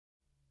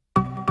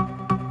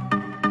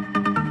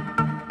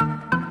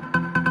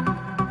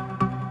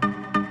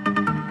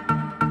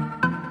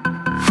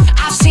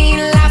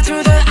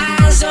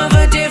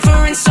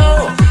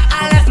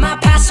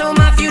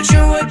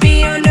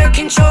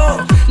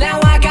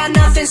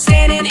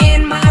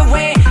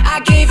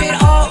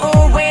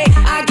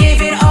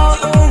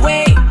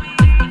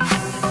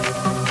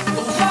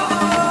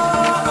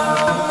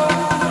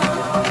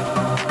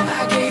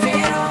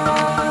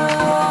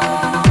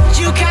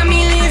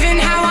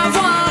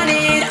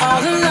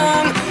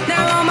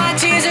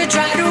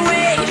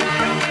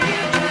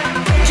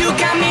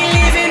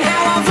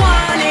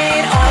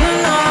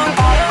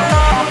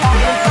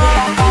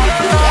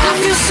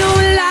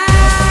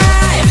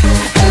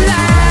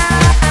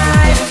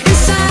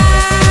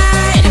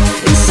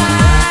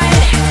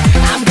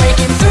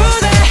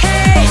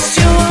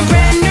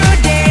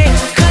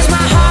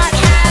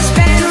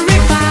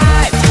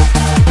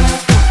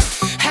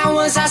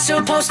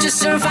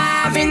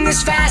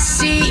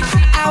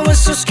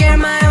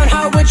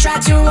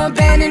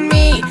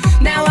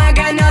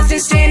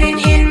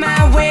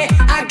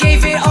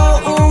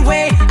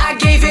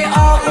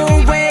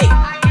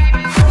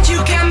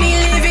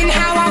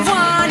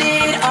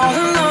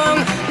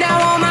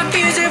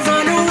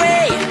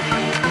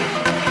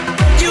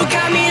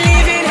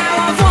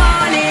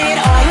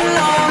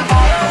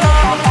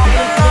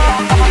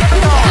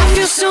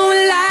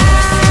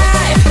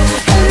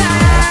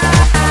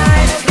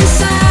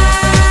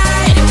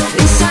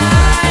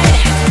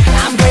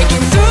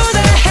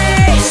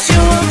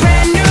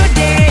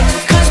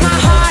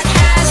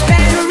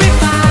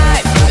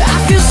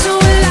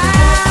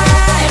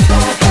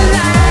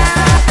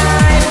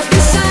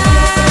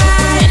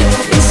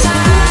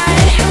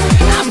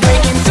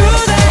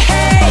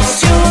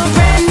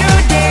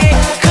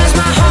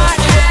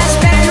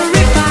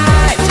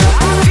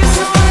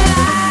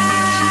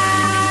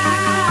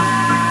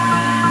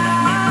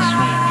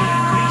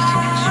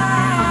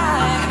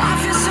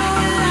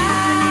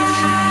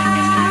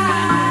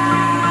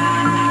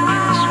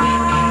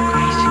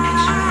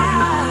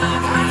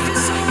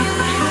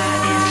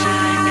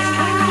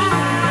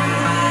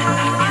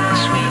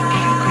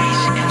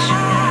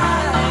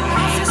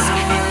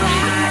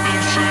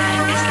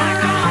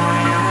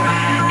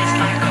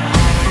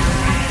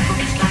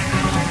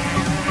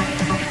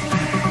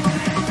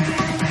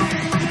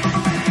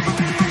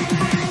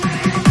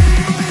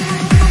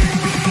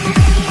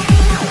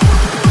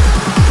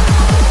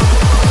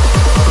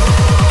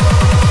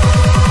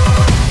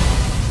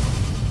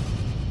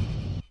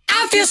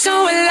feel so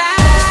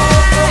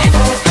alive,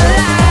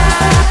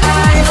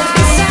 alive,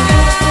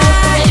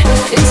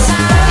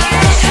 inside.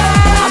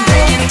 I'm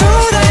breaking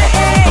through the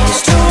haze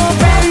to a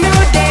brand new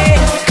day,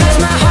 'cause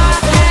my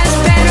heart has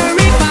been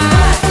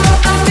revived.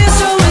 I feel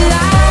so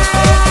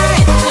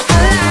alive,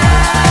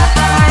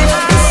 alive,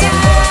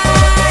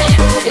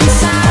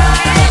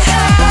 inside.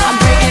 I'm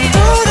breaking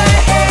through the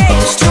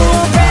haze to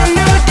a brand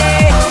new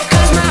day,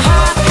 'cause my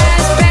heart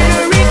has been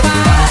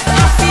revived.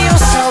 I feel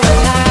so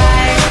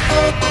alive.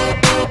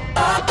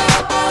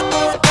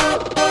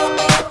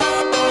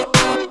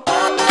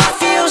 I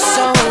feel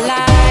so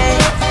alive.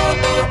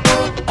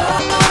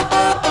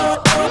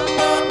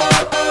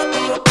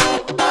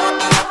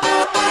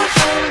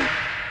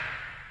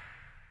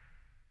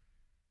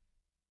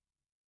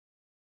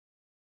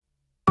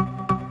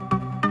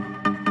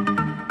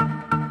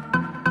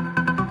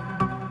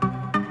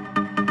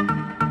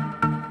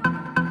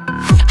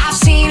 I've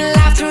seen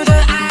life through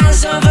the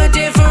eyes of a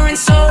different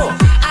soul.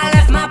 I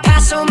left my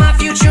past so my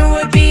future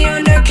would be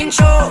under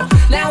control.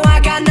 Now I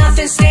got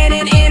nothing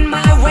standing in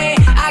my way.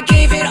 I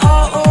gave it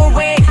all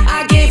away.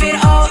 I gave it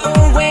all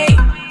away.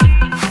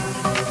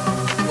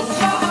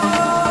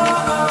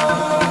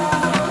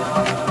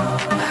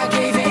 I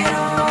gave it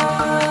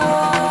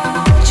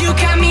all. You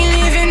got me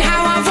living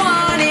how I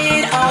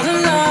wanted all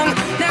along.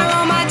 Now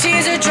all my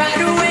tears are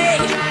dried away.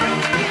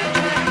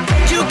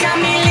 You got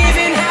me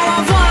living how I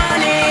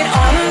wanted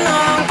all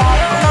along.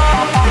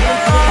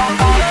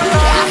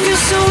 I feel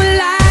so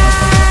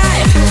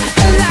alive,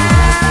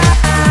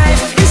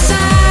 alive,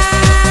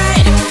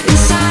 inside.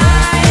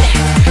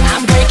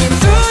 I'm breaking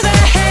through the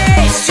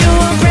haze to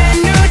a brand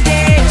new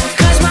day,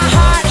 'cause my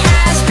heart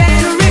has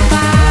been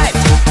revived.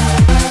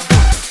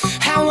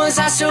 How was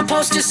I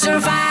supposed to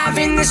survive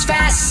in this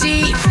fast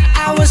sea?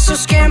 I was so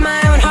scared my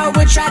own heart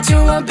would try to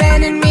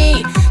abandon me.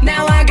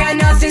 Now I got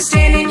nothing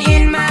standing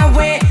in my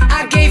way.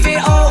 I gave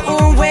it all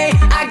away.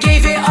 I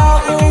gave it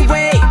all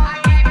away.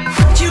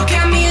 You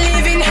got me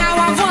living how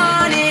I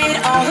wanted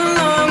all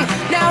along.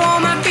 Now all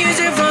my fears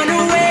have run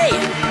away.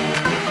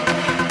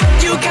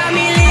 You got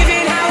me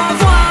living how I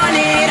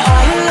wanted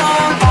all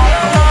along.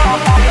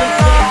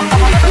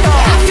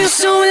 I feel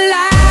so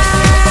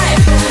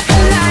alive,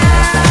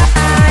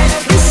 alive,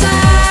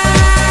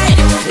 inside.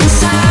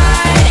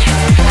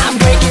 I'm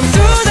breaking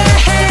through the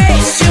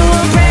haze to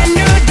a brand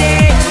new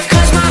day,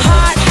 'cause my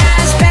heart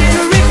has been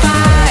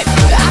revived.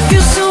 I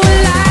feel so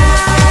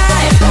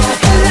alive,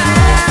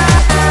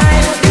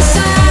 alive,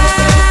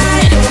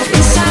 inside.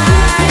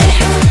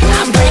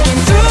 I'm breaking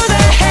through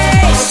the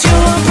haze to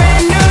a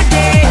brand new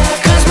day,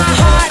 'cause my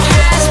heart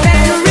has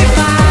been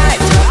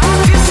revived. I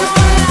feel so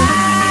alive.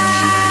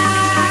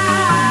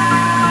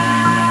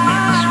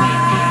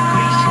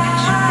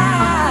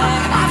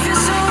 I feel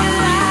so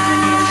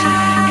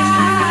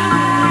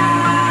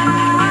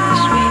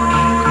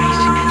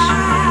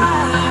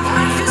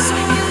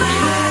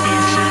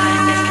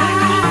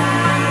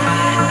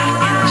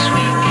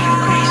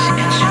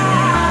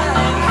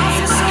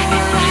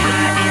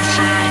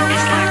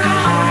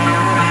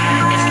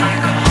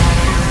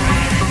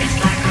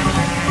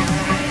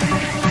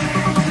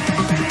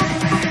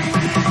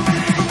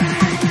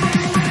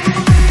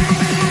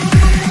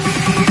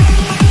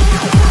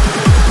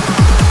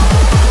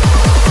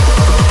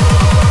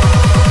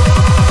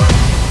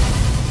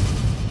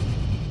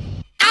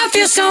I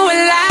feel so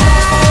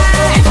alive.